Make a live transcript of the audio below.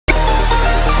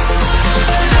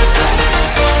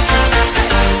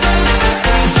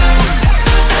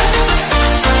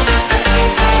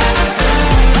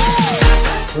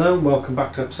Hello and welcome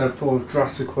back to episode 4 of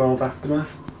Jurassic World Aftermath.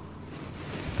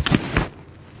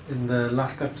 In the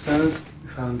last episode we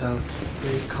found out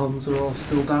the comms are all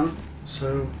still down,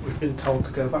 so we've been told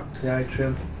to go back to the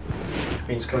atrium, which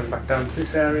means going back down to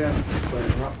this area where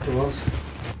the raptor was.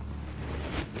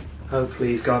 Hopefully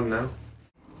he's gone now.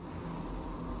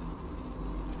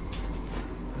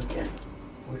 Again,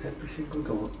 with every single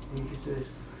door you just do this.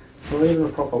 Not even a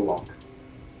proper lock.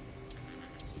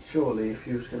 Surely if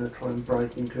you was going to try and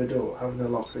break into a door, having a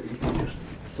lock that you can just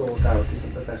sort out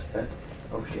isn't the best bet.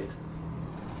 Oh shit.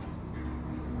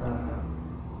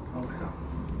 Oh god.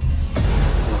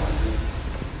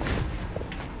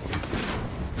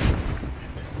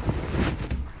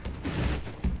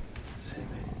 See me.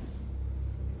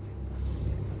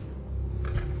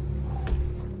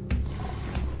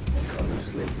 God,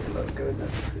 just leave me alone. Go in there.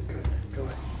 Go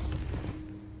away.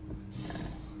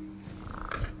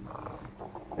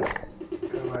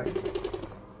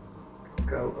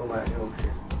 Go away, oh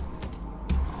shit.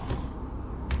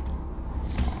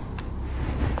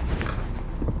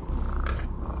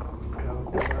 Go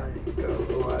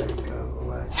away.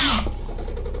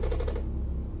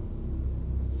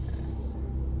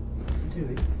 What are you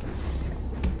doing?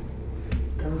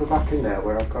 Don't go back in there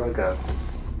where I've got to go.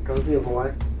 Go the other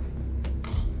way.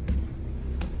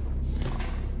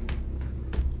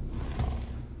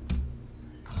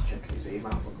 Checking his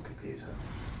email on the computer.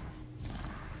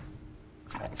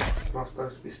 Am I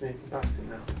supposed to be sneaking past him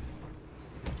now?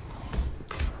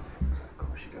 Of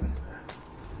course you go in there.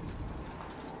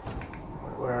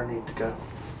 Where I need to go.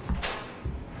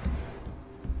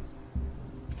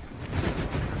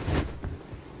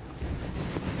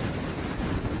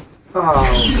 Oh god.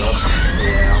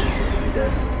 Yeah, I'm gonna be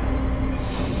dead.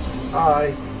 Hi.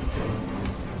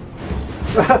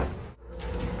 For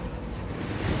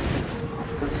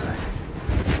God's sake.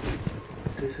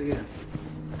 Do this again.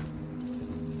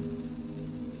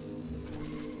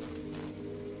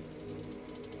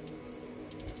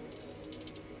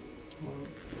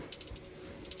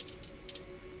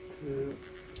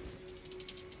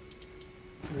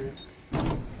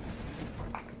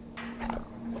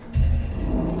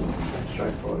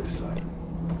 Straightforward, so.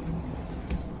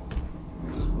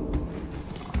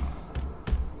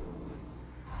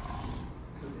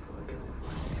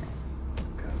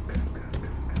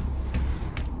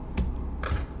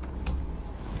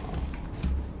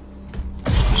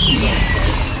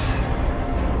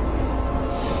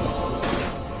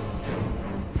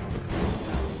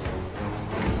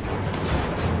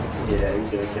 Yeah, you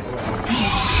gotta get away.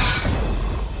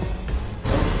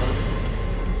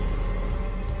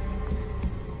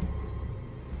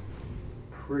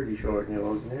 Pretty sure I knew I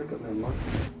was in here, but never mind.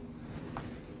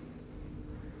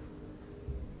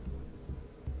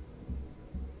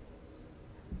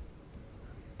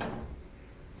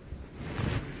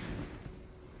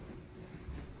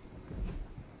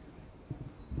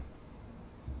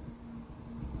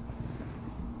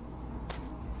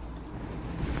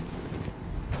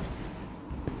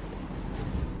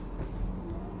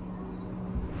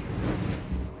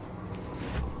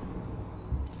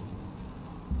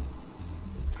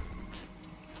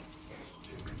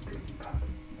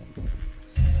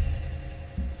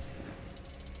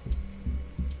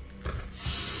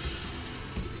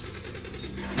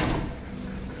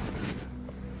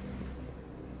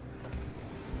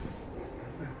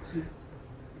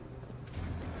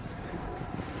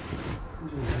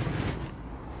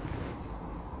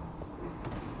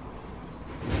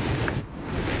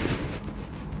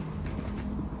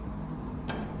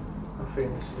 I feel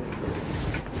this is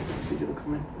he gonna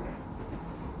come in?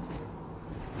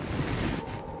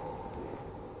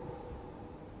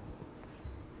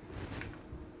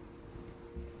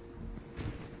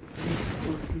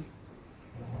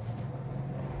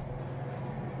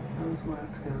 That was why I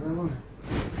had to go there, wasn't it?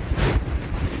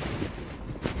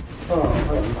 Oh,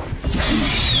 hold on.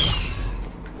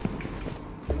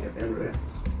 Get me over here.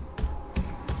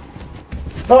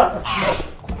 Ah!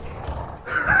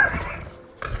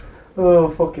 Oh,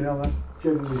 fucking hell, man.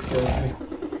 Genuinely scared me.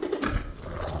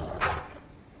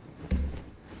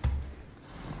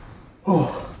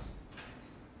 Oh.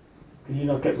 Can you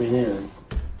not get me near then?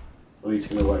 Or are you just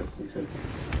going to wait for me to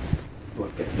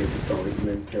like, get me to die and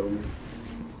then kill me?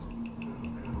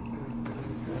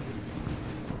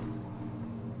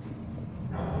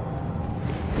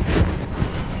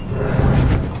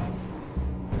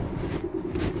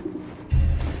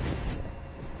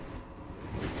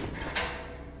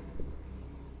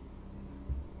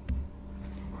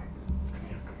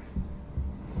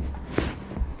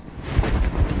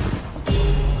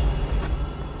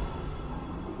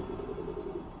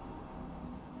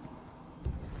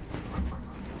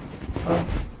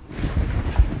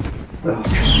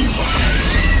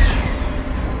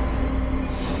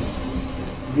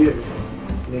 You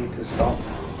need to stop.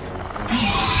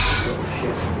 Oh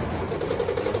shit.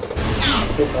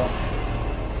 Piss off.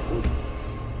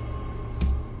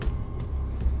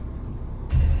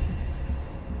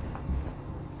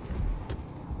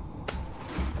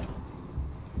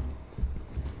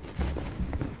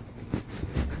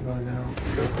 Can I now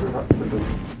go through that window?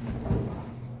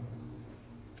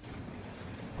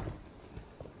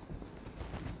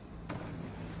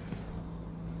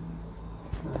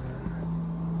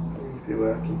 Please be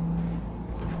working.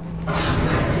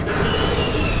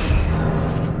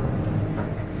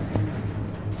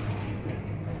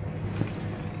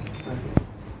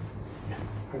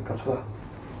 Thank God for that.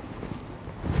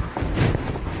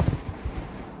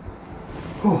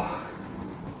 Oh,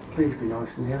 please be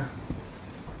nice in here.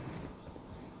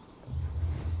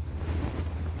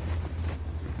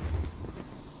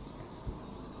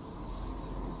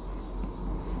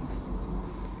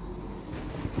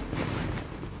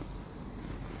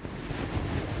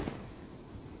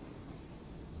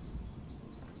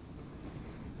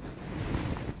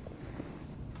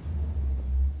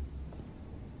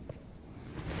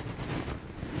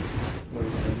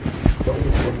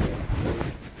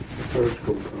 Birds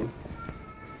come from.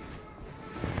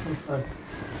 Okay,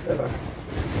 they're back.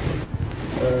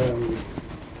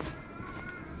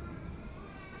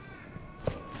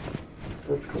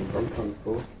 Birds come from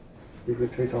transport. Usually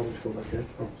 3 times before they get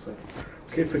on, so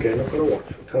keep forgetting, I've got to watch.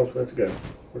 It tells me where to go.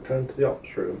 Return to the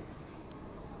ops room.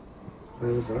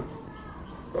 Where was that?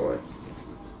 That way.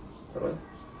 That way?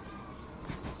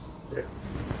 Yeah.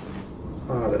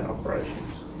 Ah, the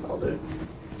operations. I'll do.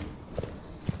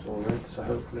 It's all red, so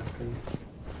hopefully I can.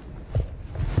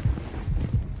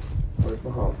 Where's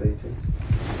my heart beating?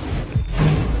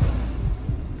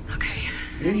 Okay.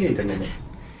 You need a minute.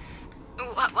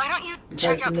 Why don't you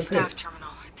check out the staff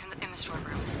terminal? It's in the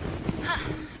storeroom. Huh.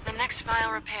 The next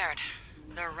file repaired.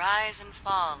 The rise and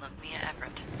fall of Mia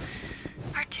Everett.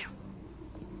 Part 2.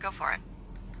 Go for it.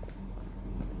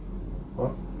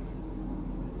 What?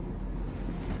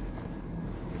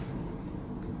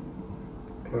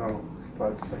 Well,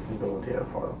 supplied second audio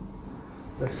file.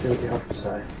 Let's see what you have to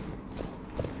say.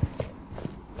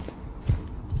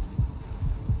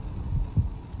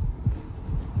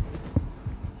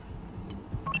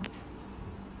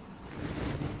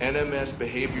 NMS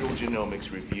Behavioral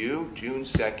Genomics Review, June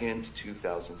 2nd,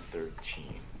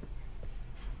 2013.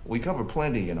 We cover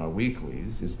plenty in our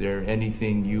weeklies. Is there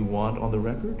anything you want on the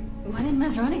record? What did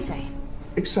Masrani say?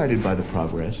 Excited by the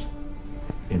progress.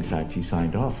 In fact, he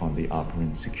signed off on the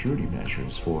operant security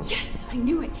measures for... Yes, I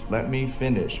knew it. Let me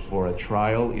finish. For a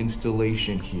trial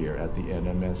installation here at the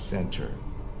NMS Center.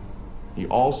 He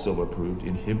also approved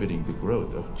inhibiting the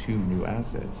growth of 2 new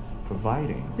assets,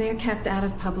 providing... They're kept out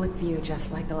of public view,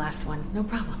 just like the last one. No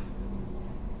problem.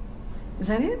 Is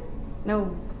that it?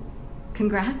 No...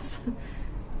 congrats?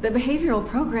 The behavioral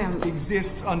program...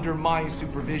 exists under my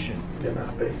supervision. You're not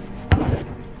happy.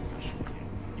 This discussion.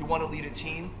 You want to lead a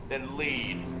team? Then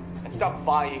lead. And stop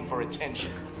vying for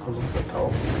attention. I wasn't so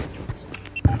told.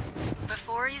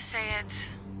 Before you say it,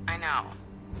 I know.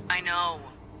 I know,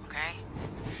 okay?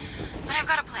 But I've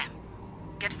got a plan.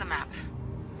 Get to the map.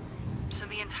 So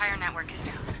the entire network is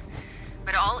down.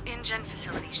 But all InGen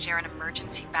facilities share an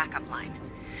emergency backup line.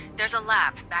 There's a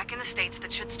lab back in the States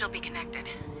that should still be connected.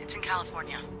 It's in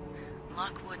California.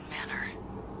 Lockwood Manor.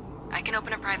 I can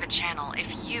open a private channel if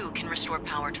you can restore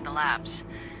power to the labs.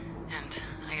 And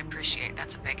I appreciate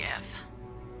that's a big if.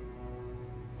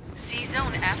 See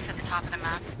Zone F at the top of the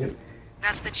map? Yep.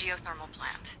 That's the geothermal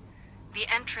plant. The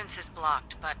entrance is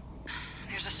blocked, but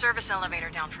there's a service elevator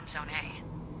down from Zone A.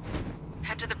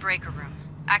 Head to the breaker room.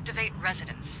 Activate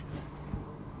residence.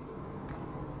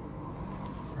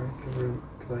 Breaker room,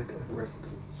 activate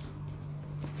residence.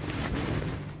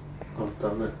 I've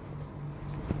done it.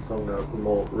 So I'm going to open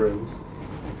more rooms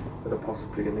that are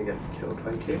possibly going to get killed.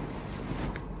 Thank you.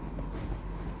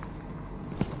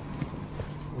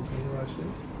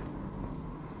 Residence.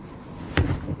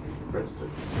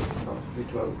 Nice of you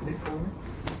to open it for me.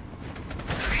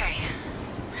 Okay.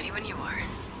 Ready when you are.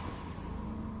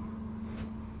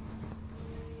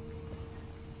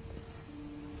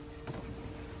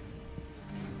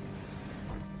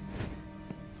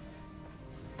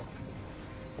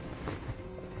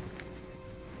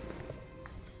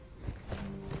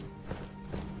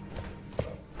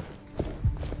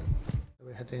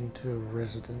 We head into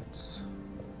residence.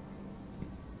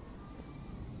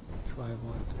 Try and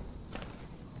want.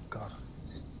 Oh God.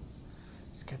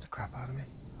 Scared the crap out of me.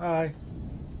 Hi.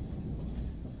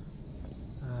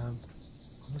 I'm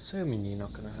assuming you're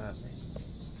not going to hurt me.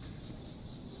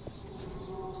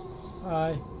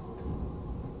 Hi.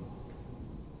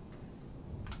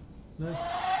 No?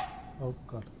 Oh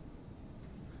god.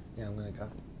 Yeah, I'm gonna go.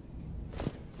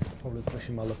 Probably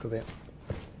pushing my luck a bit.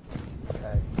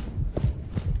 Okay.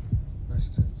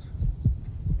 Distance.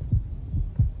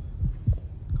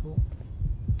 Cool.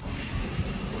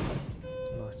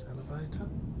 Nice elevator.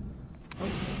 Oh.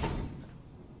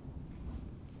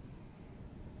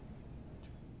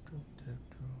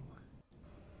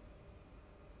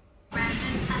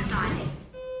 Brandon and dialing.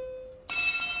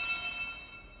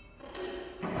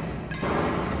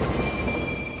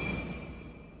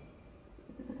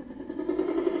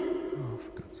 Oh,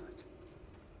 for God's sake.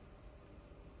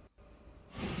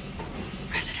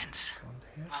 Residents, Go on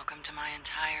here. welcome to my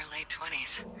entire late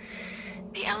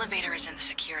 20s. The elevator is in the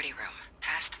security room,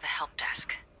 past the help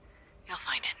desk. You'll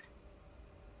find it.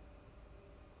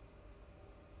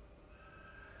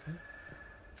 Okay.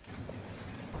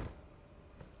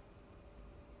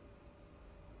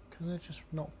 Can there just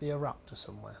not be a raptor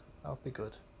somewhere? That would be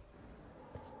good.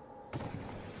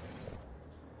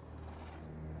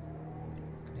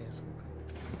 Here's something.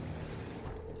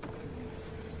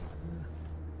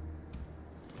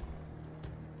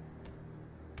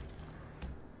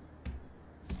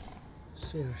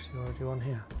 Seriously, already on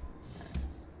here?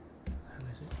 What the hell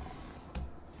is it?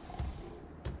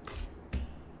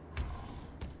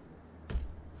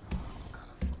 God,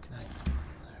 I fucking hate it.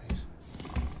 There he is.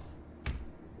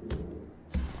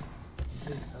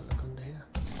 Please don't look under here.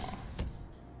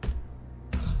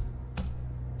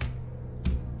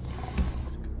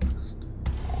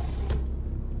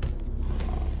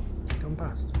 Let's go past. Gone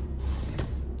past.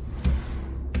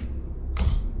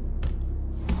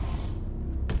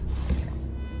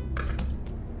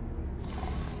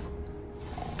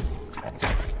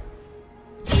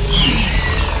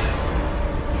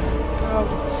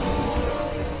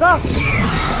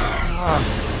 Ah!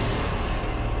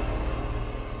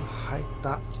 I hate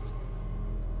that.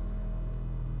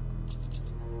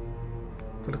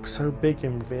 It looks so big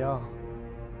in VR.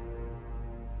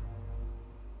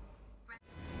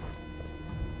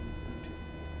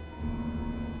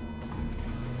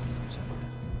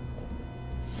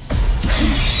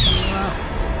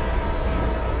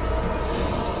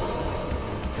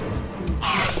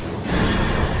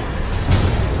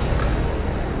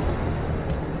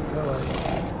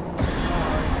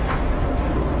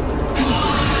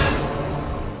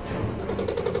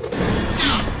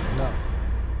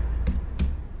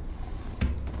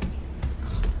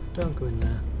 Don't go in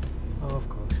there. Oh, of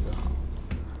course you are.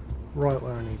 Right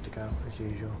where I need to go, as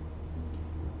usual.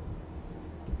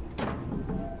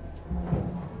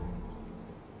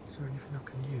 Is there anything I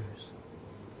can use?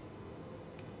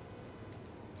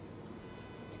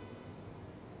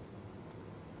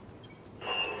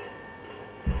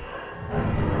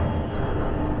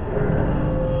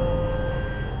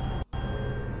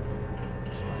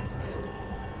 Straight past.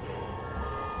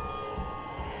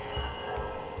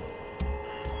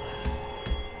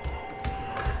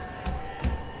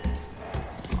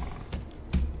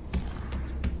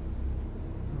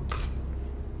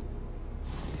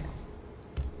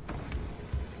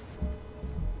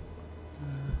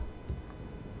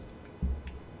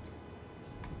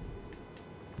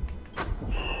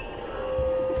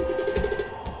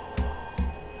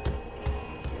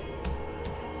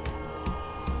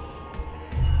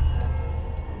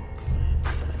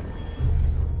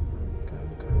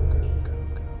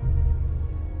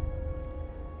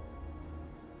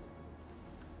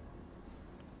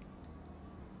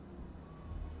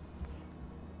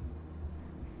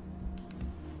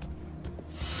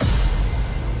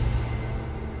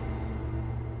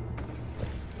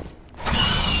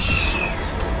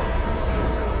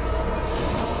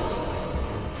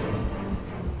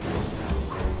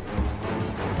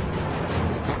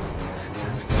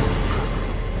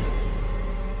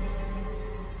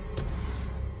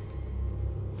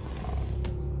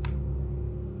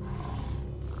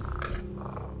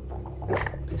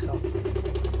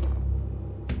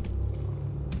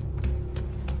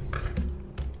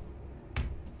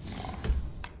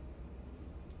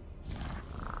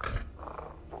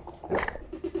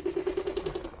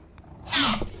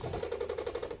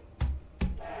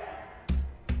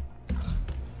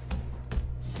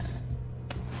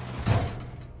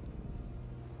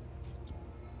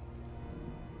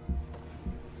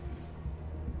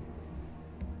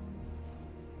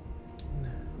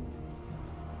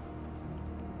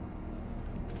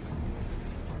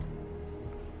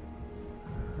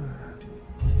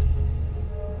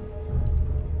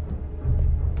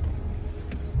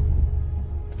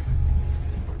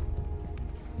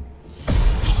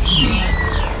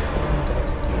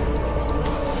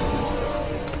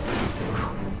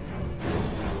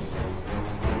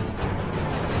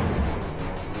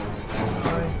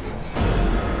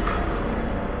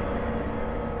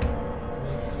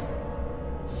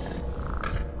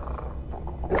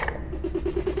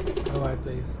 away,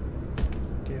 please.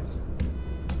 Thank you.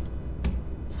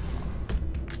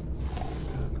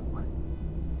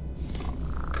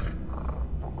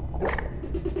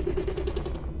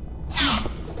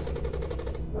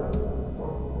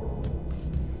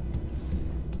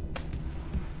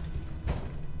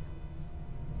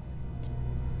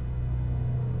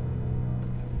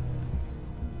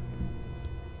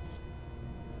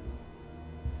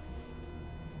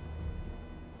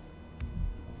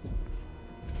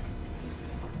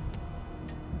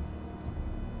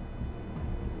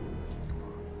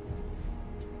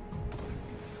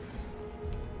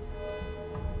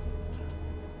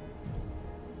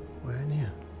 We're in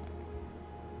here.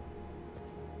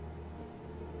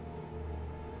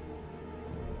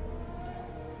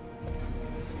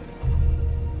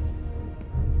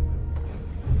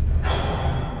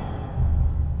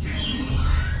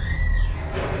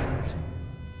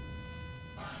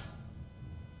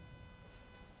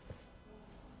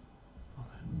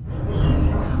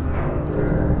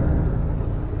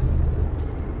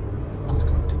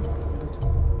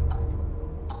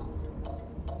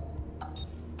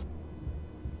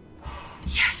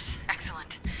 Yes,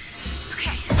 excellent.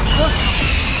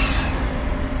 Okay.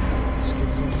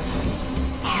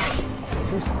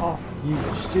 Piss off, you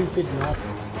stupid knob.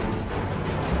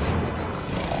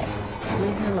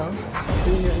 Leave me alone. Not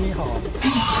doing you any harm.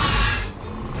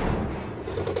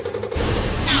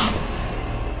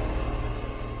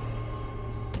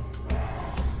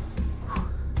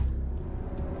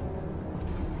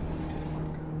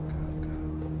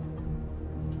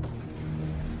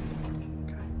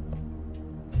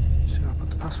 So I put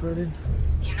the password in.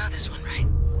 You know this one, right?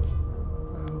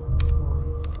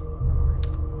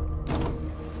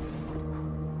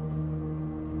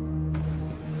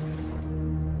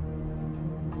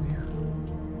 0191. Yeah.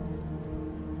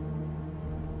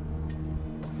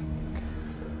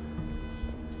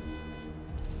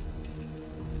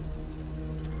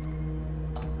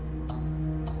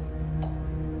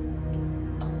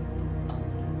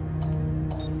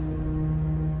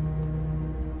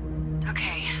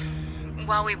 Okay.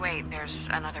 While we wait, there's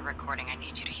another recording I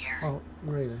need you to hear. Oh,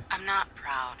 really? I'm not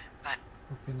proud, but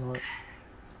I've been like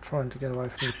trying to get away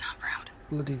from I'm the not proud.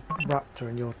 bloody raptor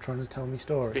and you're trying to tell me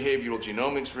stories. Behavioral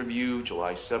Genomics Review,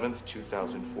 July 7th,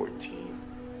 2014.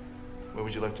 Where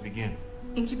would you like to begin?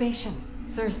 Incubation,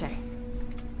 Thursday.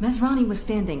 Mesrani was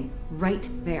standing right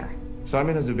there.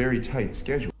 Simon has a very tight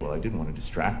schedule. I didn't want to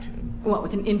distract him. What,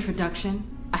 with an introduction?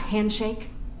 A handshake?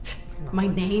 My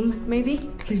name, maybe?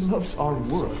 He loves our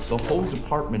work. The whole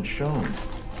department shown.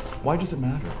 Why does it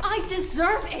matter? I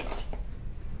deserve it!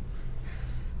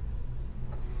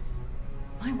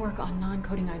 My work on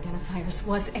non-coding identifiers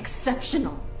was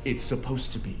exceptional. It's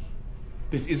supposed to be.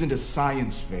 This isn't a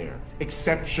science fair.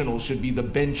 Exceptional should be the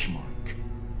benchmark.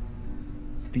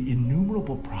 The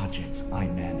innumerable projects I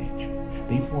manage,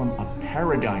 they form a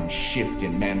paradigm shift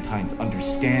in mankind's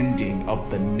understanding of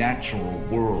the natural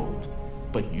world.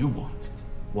 But you want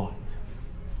what?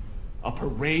 A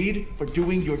parade for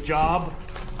doing your job?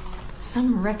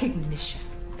 Some recognition.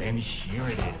 Then here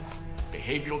it is.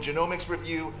 Behavioral Genomics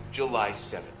Review, July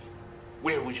 7th.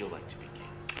 Where would you like to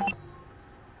begin?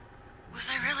 Was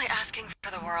I really asking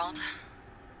for the world?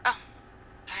 Oh,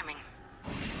 timing.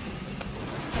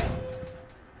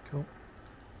 Cool.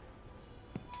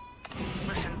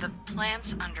 Listen, the plant's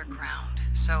underground,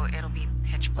 so it'll be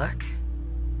pitch black.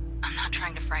 I'm not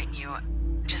trying to frighten you,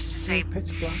 just to say,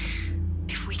 Pitch black.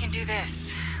 if we can do this,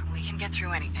 we can get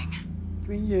through anything. I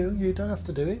mean, you don't have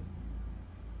to do it.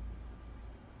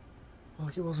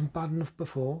 Like it wasn't bad enough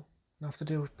before. You have to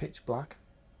deal with pitch black.